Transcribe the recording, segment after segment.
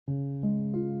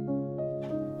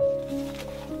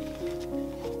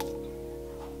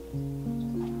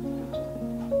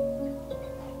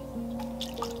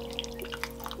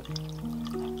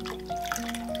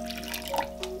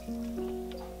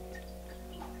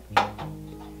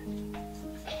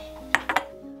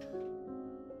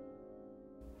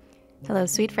Hello,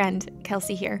 sweet friend.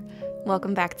 Kelsey here.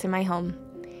 Welcome back to my home.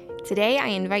 Today, I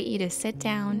invite you to sit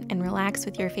down and relax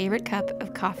with your favorite cup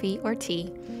of coffee or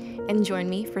tea and join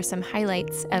me for some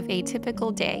highlights of a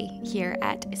typical day here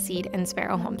at Seed and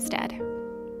Sparrow Homestead.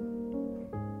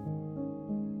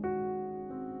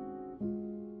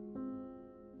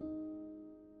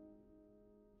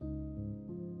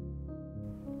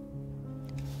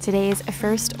 Today's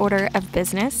first order of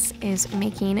business is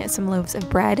making some loaves of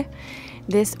bread.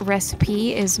 This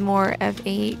recipe is more of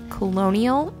a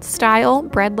colonial style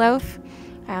bread loaf.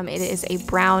 It is a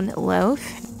brown loaf.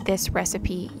 This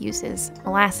recipe uses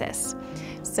molasses.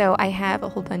 So I have a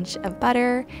whole bunch of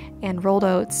butter and rolled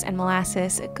oats and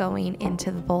molasses going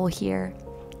into the bowl here.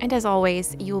 And as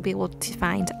always, you will be able to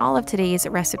find all of today's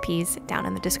recipes down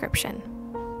in the description.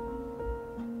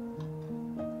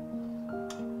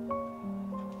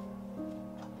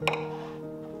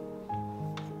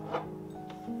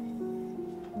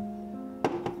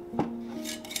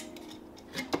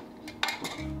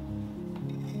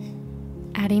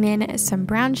 Adding in some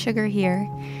brown sugar here,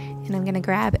 and I'm going to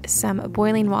grab some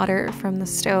boiling water from the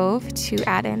stove to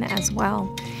add in as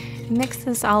well. Mix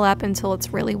this all up until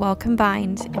it's really well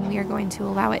combined, and we are going to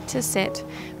allow it to sit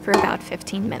for about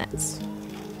 15 minutes.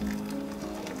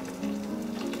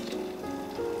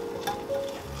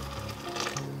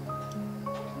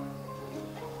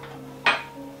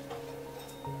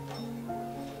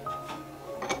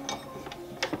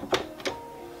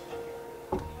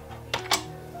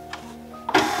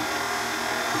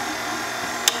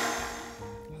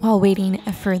 While waiting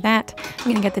for that, I'm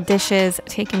going to get the dishes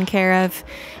taken care of.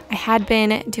 I had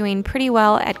been doing pretty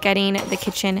well at getting the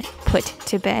kitchen put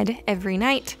to bed every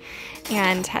night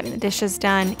and having the dishes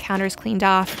done, counters cleaned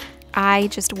off. I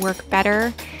just work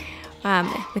better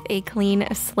with a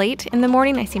clean slate in the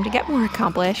morning. I seem to get more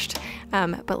accomplished,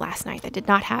 but last night that did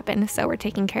not happen, so we're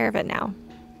taking care of it now.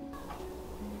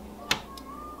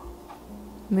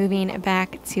 Moving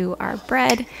back to our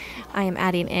bread, I am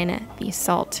adding in the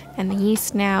salt and the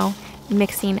yeast now,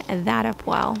 mixing that up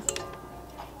well.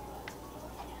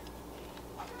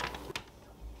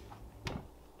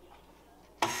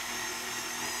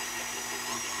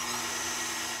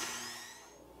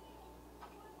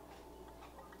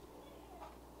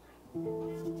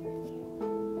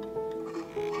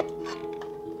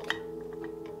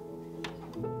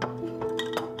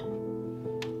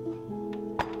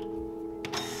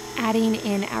 Adding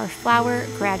in our flour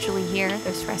gradually here.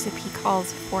 This recipe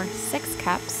calls for 6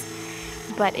 cups,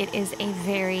 but it is a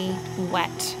very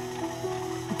wet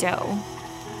dough.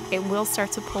 It will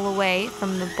start to pull away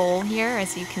from the bowl here,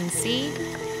 as you can see,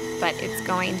 but it's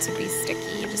going to be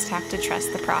sticky. You just have to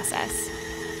trust the process.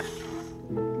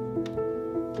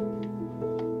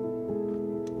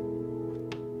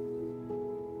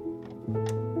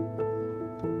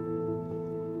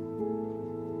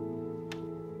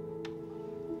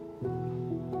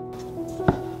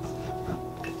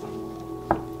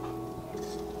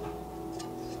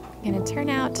 I'm going to turn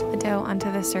out the dough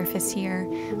onto the surface here,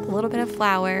 a little bit of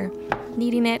flour,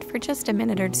 kneading it for just a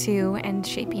minute or two and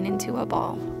shaping into a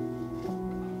ball.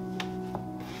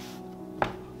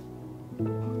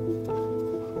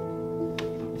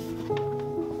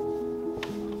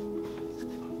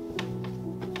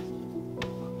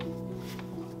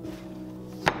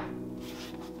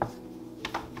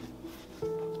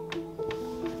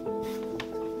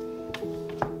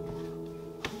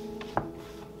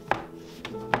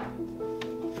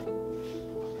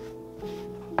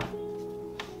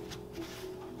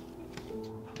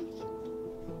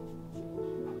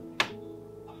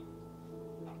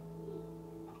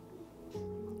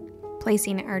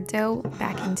 Placing our dough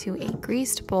back into a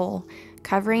greased bowl,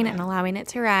 covering and allowing it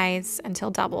to rise until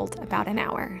doubled about an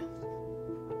hour.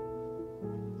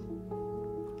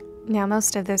 Now,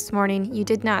 most of this morning you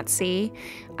did not see.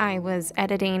 I was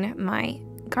editing my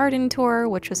garden tour,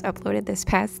 which was uploaded this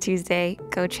past Tuesday.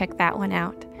 Go check that one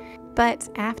out. But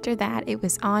after that, it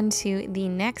was on to the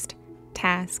next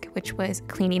task, which was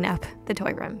cleaning up the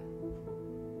toy room.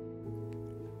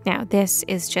 Now, this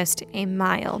is just a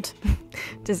mild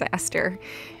disaster.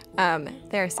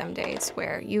 There are some days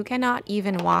where you cannot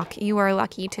even walk. You are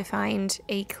lucky to find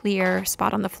a clear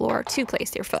spot on the floor to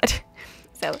place your foot.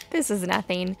 So this is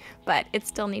nothing, but it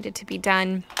still needed to be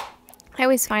done. I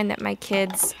always find that my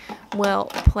kids will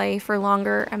play for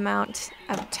longer amount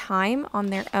of time on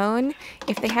their own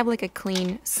if they have like a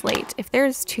clean slate. If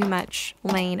there's too much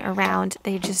laying around,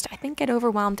 they just, I think, get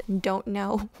overwhelmed and don't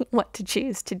know what to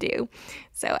choose to do.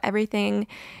 So everything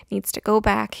needs to go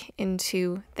back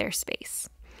into their space.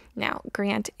 Now,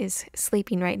 Grant is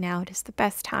sleeping right now. It is the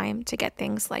best time to get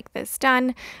things like this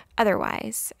done.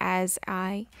 Otherwise, as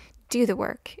I do the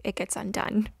work, it gets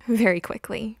undone very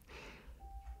quickly.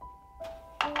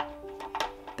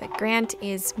 But Grant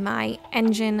is my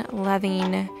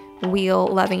engine-loving,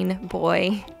 wheel-loving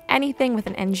boy. Anything with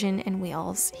an engine and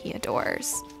wheels, he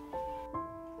adores.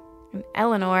 And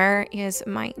Eleanor is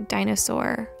my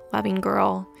dinosaur-loving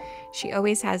girl. She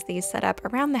always has these set up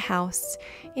around the house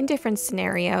in different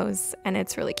scenarios, and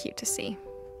it's really cute to see.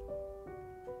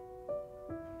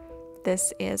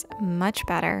 This is much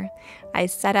better. I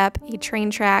set up a train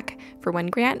track for when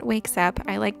Grant wakes up.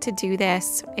 I like to do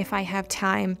this if I have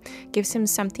time, gives him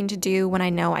something to do when I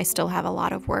know I still have a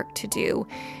lot of work to do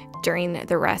during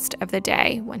the rest of the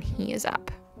day when he is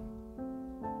up.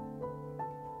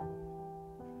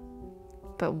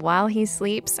 But while he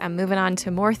sleeps, I'm moving on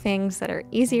to more things that are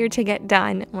easier to get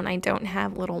done when I don't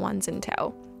have little ones in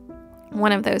tow.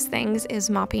 One of those things is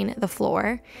mopping the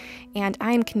floor, and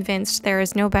I am convinced there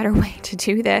is no better way to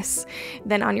do this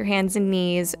than on your hands and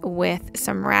knees with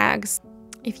some rags.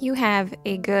 If you have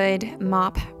a good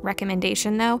mop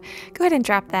recommendation, though, go ahead and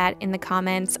drop that in the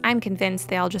comments. I'm convinced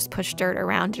they all just push dirt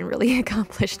around and really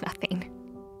accomplish nothing.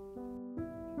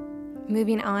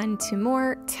 Moving on to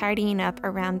more tidying up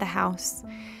around the house.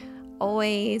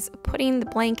 Always putting the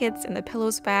blankets and the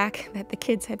pillows back that the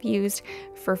kids have used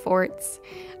for forts.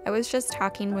 I was just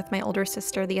talking with my older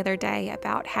sister the other day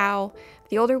about how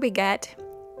the older we get,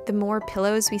 the more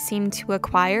pillows we seem to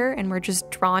acquire, and we're just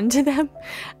drawn to them.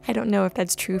 I don't know if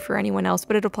that's true for anyone else,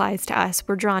 but it applies to us.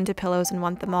 We're drawn to pillows and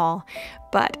want them all.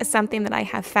 But something that I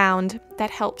have found that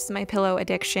helps my pillow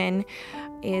addiction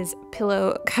is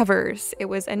pillow covers. It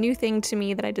was a new thing to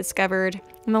me that I discovered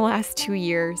in the last 2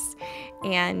 years,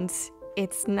 and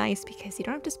it's nice because you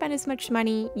don't have to spend as much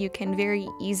money. You can very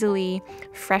easily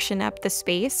freshen up the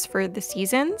space for the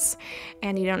seasons,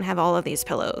 and you don't have all of these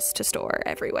pillows to store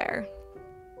everywhere.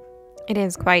 It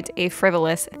is quite a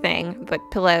frivolous thing, but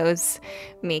pillows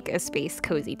make a space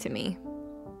cozy to me.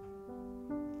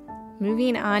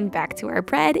 Moving on back to our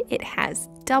bread, it has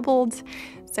doubled,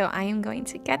 so I am going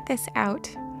to get this out,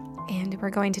 and we're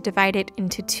going to divide it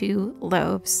into 2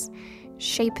 loaves,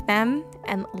 shape them,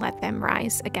 and let them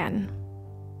rise again.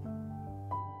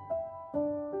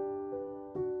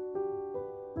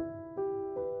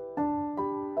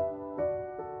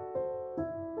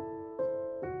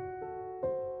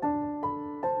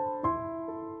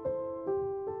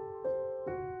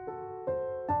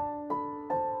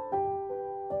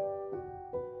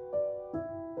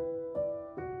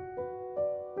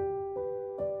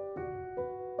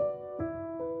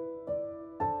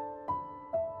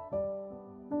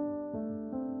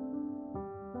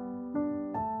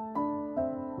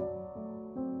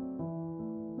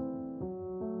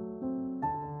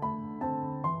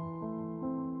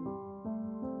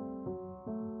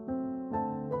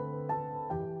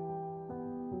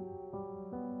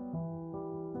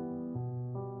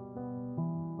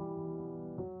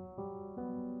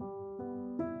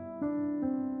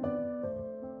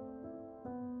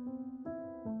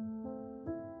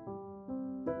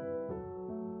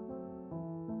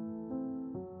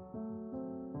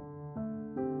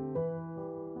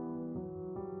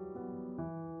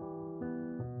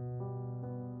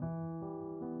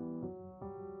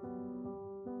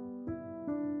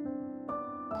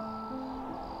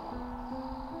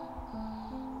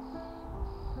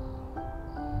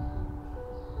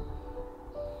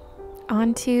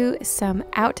 On to some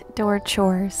outdoor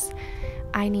chores.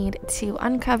 I need to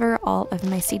uncover all of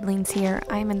my seedlings here.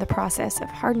 I'm in the process of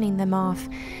hardening them off,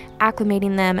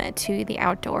 acclimating them to the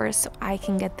outdoors so I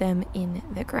can get them in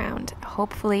the ground.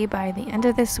 Hopefully by the end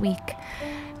of this week,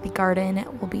 the garden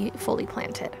will be fully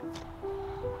planted.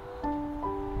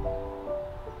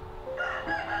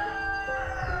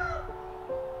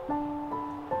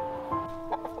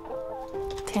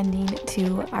 Tending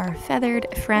to our feathered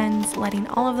friends, letting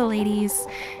all of the ladies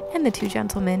and the 2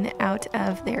 gentlemen out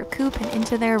of their coop and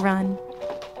into their run,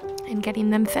 and getting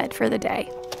them fed for the day.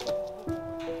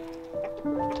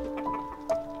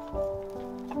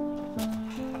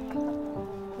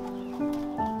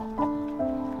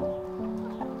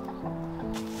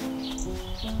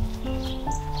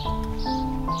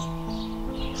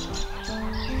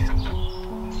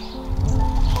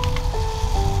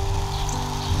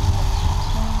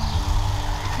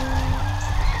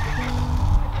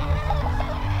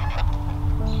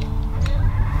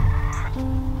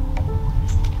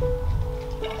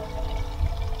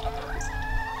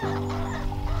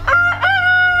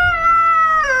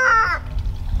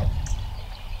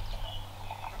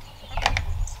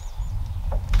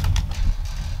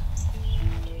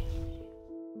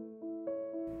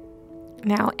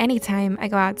 Now, anytime I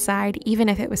go outside, even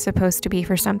if it was supposed to be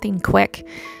for something quick,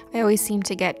 I always seem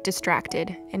to get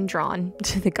distracted and drawn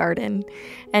to the garden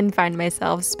and find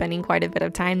myself spending quite a bit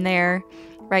of time there.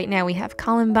 Right now we have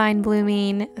columbine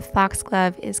blooming,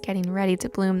 foxglove is getting ready to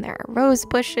bloom, there are rose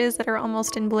bushes that are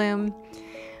almost in bloom.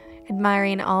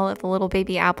 Admiring all of the little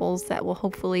baby apples that will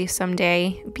hopefully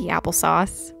someday be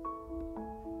applesauce.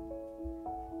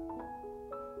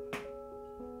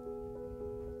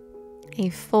 A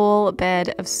full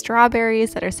bed of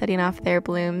strawberries that are setting off their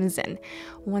blooms, and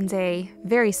one day,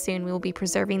 very soon, we will be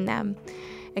preserving them,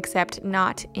 except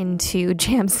not into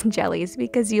jams and jellies,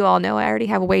 because you all know I already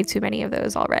have way too many of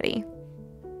those already.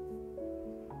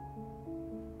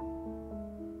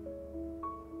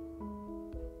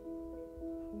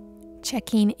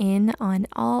 Checking in on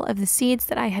all of the seeds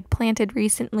that I had planted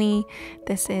recently.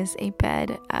 This is a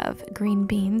bed of green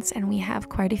beans, and we have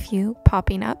quite a few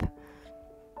popping up.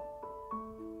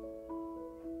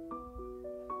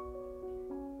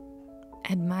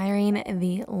 Admiring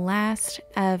the last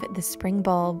of the spring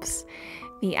bulbs,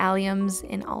 the alliums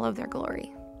in all of their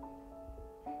glory.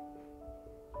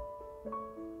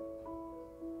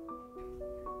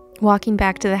 Walking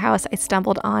back to the house, I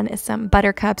stumbled on some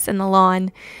buttercups in the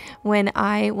lawn. When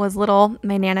I was little,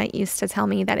 my Nana used to tell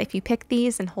me that if you pick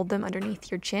these and hold them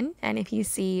underneath your chin, and if you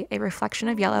see a reflection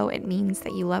of yellow, it means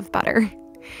that you love butter.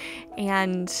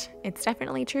 And it's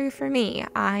definitely true for me.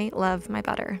 I love my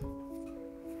butter.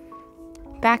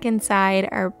 Back inside,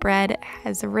 our bread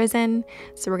has risen,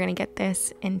 so we're going to get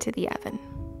this into the oven.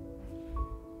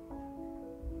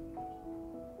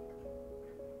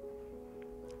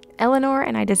 Eleanor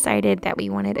and I decided that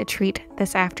we wanted a treat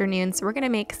this afternoon, so we're going to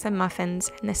make some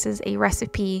muffins, and this is a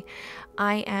recipe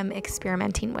I am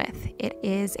experimenting with. It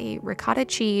is a ricotta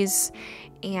cheese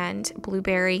and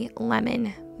blueberry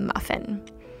lemon muffin.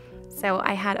 So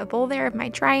I had a bowl there of my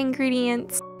dry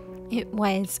ingredients. It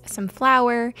was some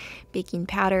flour, baking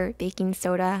powder, baking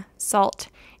soda, salt,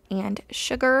 and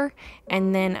sugar.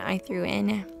 And then I threw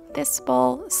in this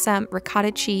bowl some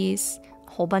ricotta cheese,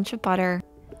 a whole bunch of butter,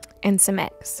 and some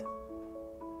eggs.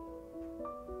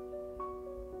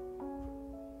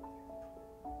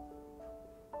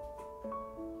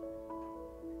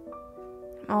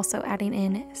 I'm also adding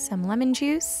in some lemon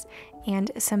juice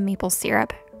and some maple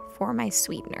syrup for my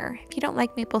sweetener. If you don't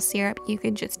like maple syrup, you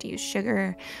could just use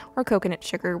sugar or coconut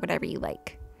sugar, whatever you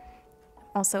like.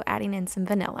 Also adding in some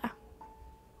vanilla.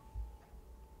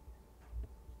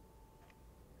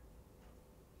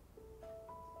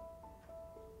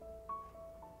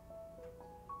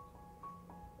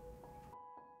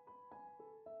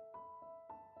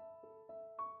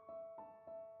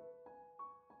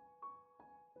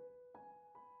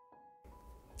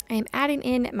 I'm adding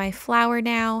in my flour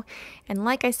now, and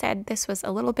like I said, this was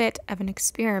a little bit of an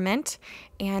experiment,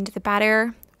 and the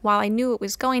batter, while I knew it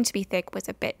was going to be thick, was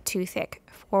a bit too thick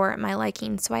for my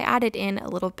liking, so I added in a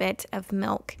little bit of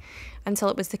milk until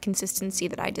it was the consistency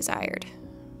that I desired.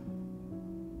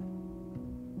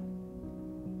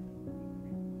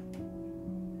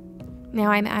 Now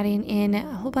I'm adding in a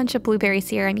whole bunch of blueberries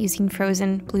here. I'm using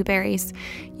frozen blueberries.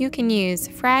 You can use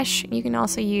fresh. You can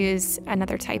also use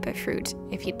another type of fruit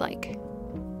if you'd like.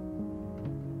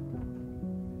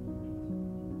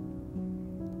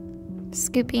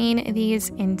 Scooping these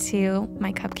into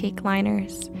my cupcake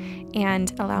liners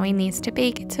and allowing these to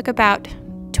bake. It took about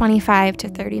 25 to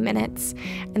 30 minutes,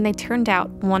 and they turned out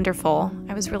wonderful.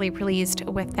 I was really pleased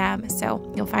with them, so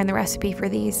you'll find the recipe for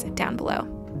these down below.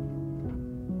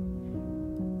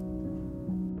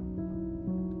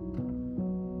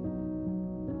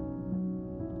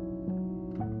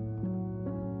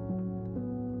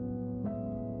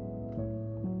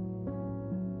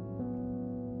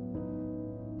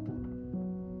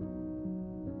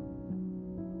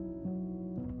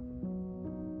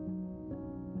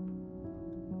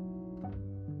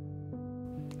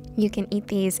 You can eat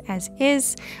these as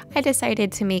is. I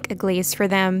decided to make a glaze for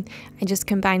them. I just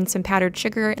combined some powdered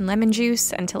sugar and lemon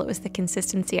juice until it was the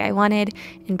consistency I wanted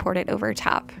and poured it over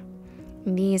top.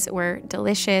 These were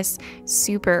delicious,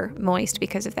 super moist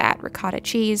because of that ricotta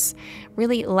cheese,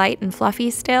 really light and fluffy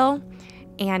still,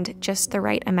 and just the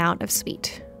right amount of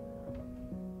sweet.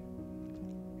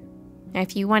 Now,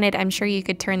 if you wanted, I'm sure you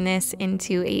could turn this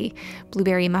into a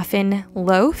blueberry muffin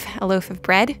loaf, a loaf of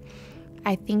bread.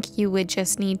 I think you would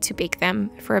just need to bake them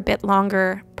for a bit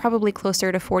longer, probably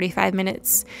closer to 45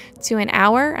 minutes to an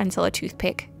hour until a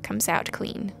toothpick comes out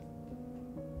clean.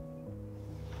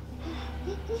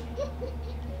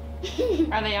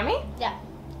 Are they yummy? Yeah.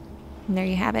 And there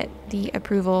you have it, the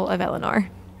approval of Eleanor.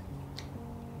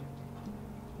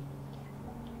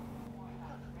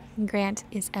 Grant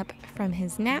is up from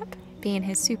his nap, being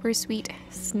his super sweet,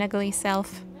 snuggly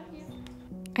self.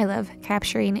 I love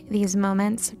capturing these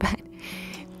moments, but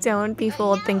don't be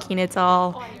fooled thinking it's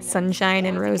all sunshine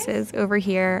and roses. Over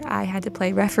here, I had to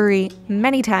play referee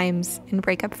many times and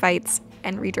break up fights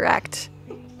and redirect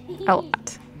a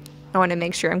lot. I want to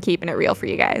make sure I'm keeping it real for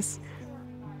you guys.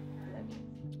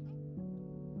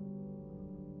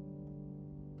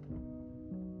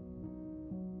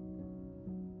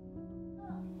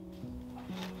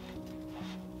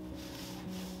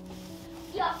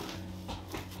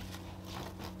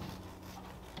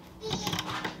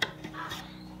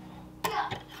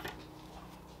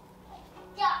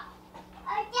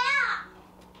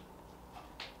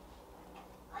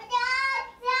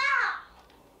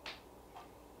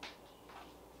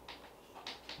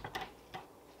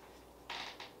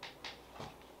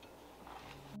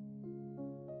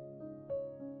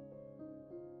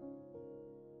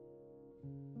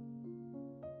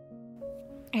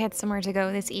 I had somewhere to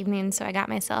go this evening, so I got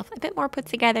myself a bit more put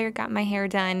together, got my hair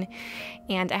done,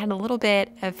 and I had a little bit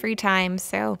of free time,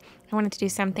 so I wanted to do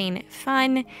something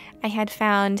fun. I had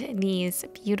found these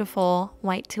beautiful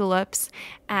white tulips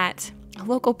at a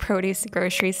local produce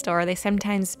grocery store. They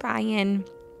sometimes buy in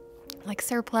like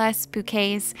surplus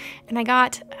bouquets, and I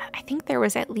think there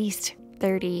was at least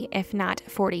 30, if not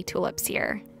 40 tulips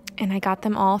here. And I got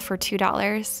them all for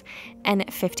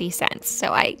 $2.50.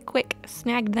 So I quick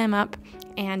snagged them up,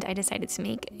 and I decided to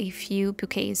make a few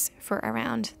bouquets for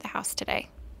around the house today.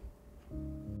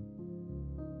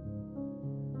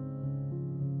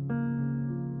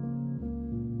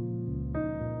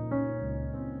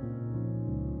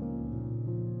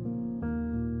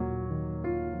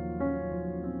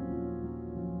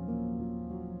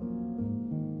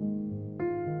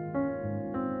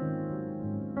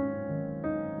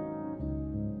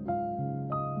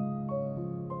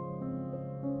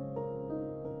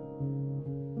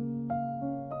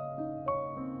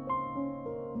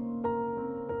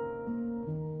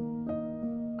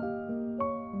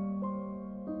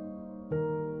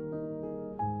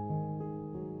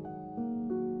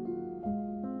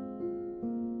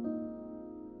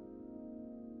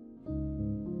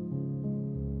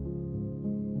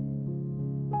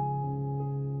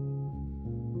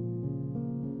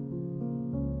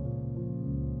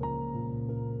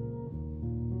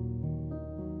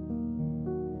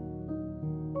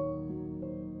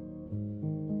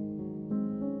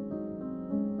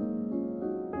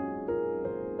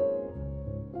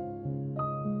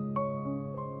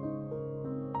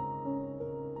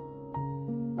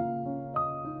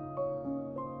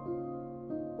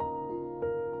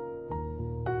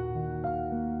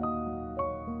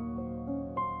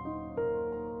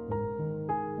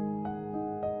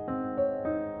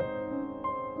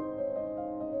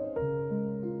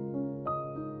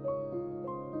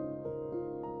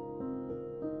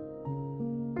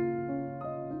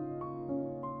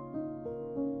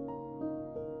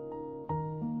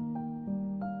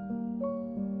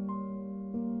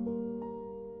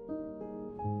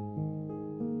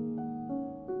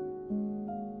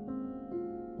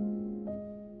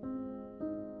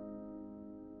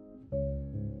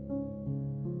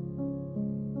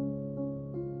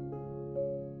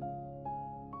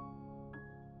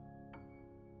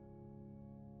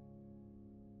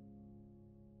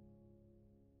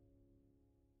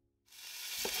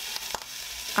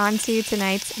 On to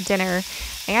tonight's dinner.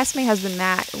 I asked my husband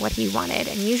Matt what he wanted,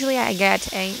 and usually I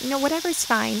get whatever's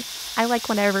fine. I like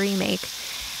whatever you make.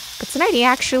 But tonight he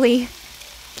actually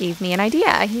gave me an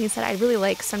idea. He said, I'd really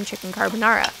like some chicken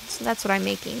carbonara. So that's what I'm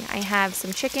making. I have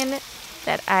some chicken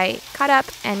that I cut up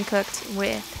and cooked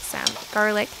with some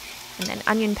garlic and then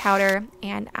onion powder,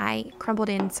 and I crumbled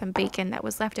in some bacon that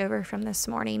was left over from this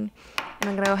morning. And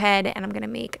I'm going to go ahead and I'm going to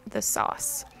make the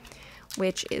sauce,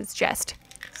 which is just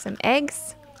some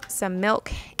eggs, some milk,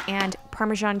 and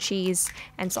Parmesan cheese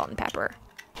and salt and pepper.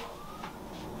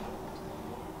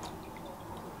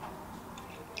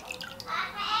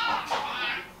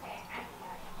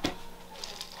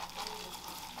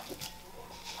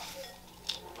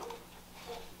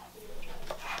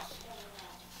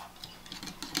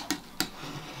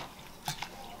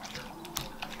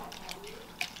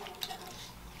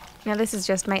 Now this is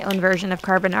just my own version of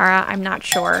carbonara. I'm not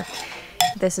sure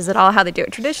this is at all how they do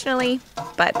it traditionally,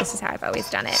 but this is how I've always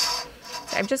done it.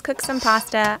 So I've just cooked some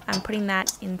pasta. I'm putting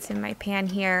that into my pan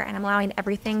here, and I'm allowing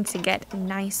everything to get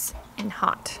nice and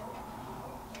hot.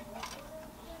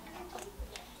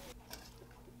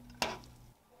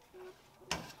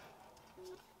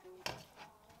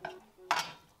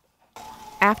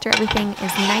 After everything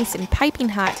is nice and piping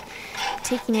hot, I'm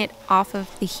taking it off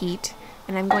of the heat,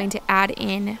 and I'm going to add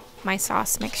in my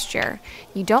sauce mixture.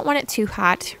 You don't want it too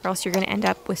hot or else you're going to end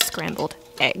up with scrambled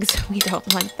eggs. We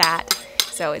don't want that.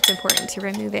 So it's important to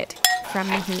remove it from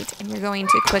the heat, and you're going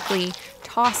to quickly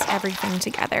toss everything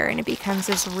together, and it becomes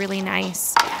this really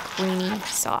nice creamy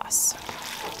sauce.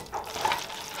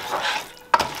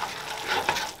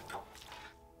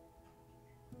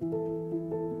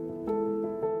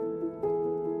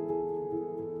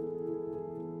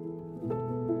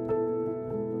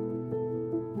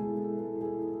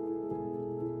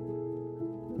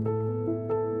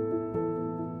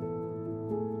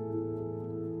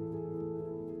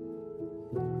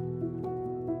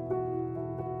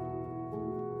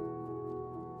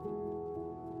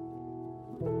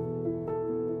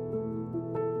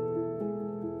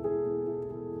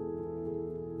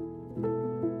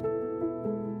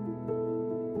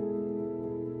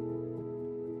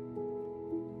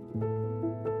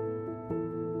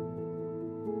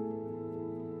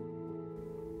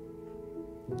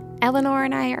 Eleanor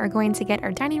and I are going to get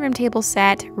our dining room table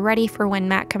set, ready for when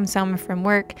Matt comes home from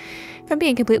work. If I'm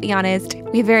being completely honest,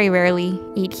 we very rarely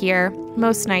eat here.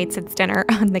 Most nights it's dinner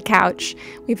on the couch.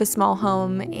 We have a small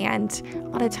home, and a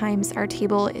lot of times our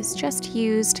table is just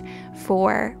used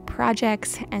for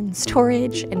projects and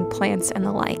storage and plants and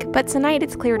the like. But tonight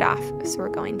it's cleared off, so we're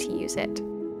going to use it.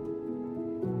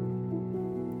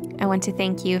 I want to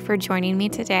thank you for joining me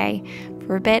today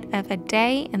for a bit of a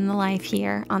day in the life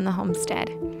here on the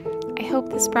homestead. I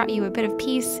hope this brought you a bit of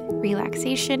peace,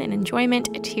 relaxation, and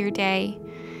enjoyment to your day.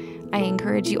 I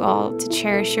encourage you all to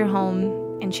cherish your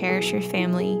home and cherish your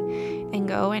family and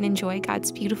go and enjoy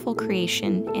God's beautiful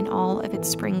creation in all of its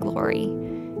spring glory.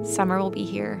 Summer will be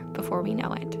here before we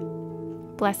know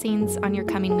it. Blessings on your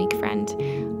coming week, friend.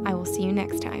 I will see you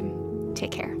next time.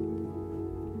 Take care.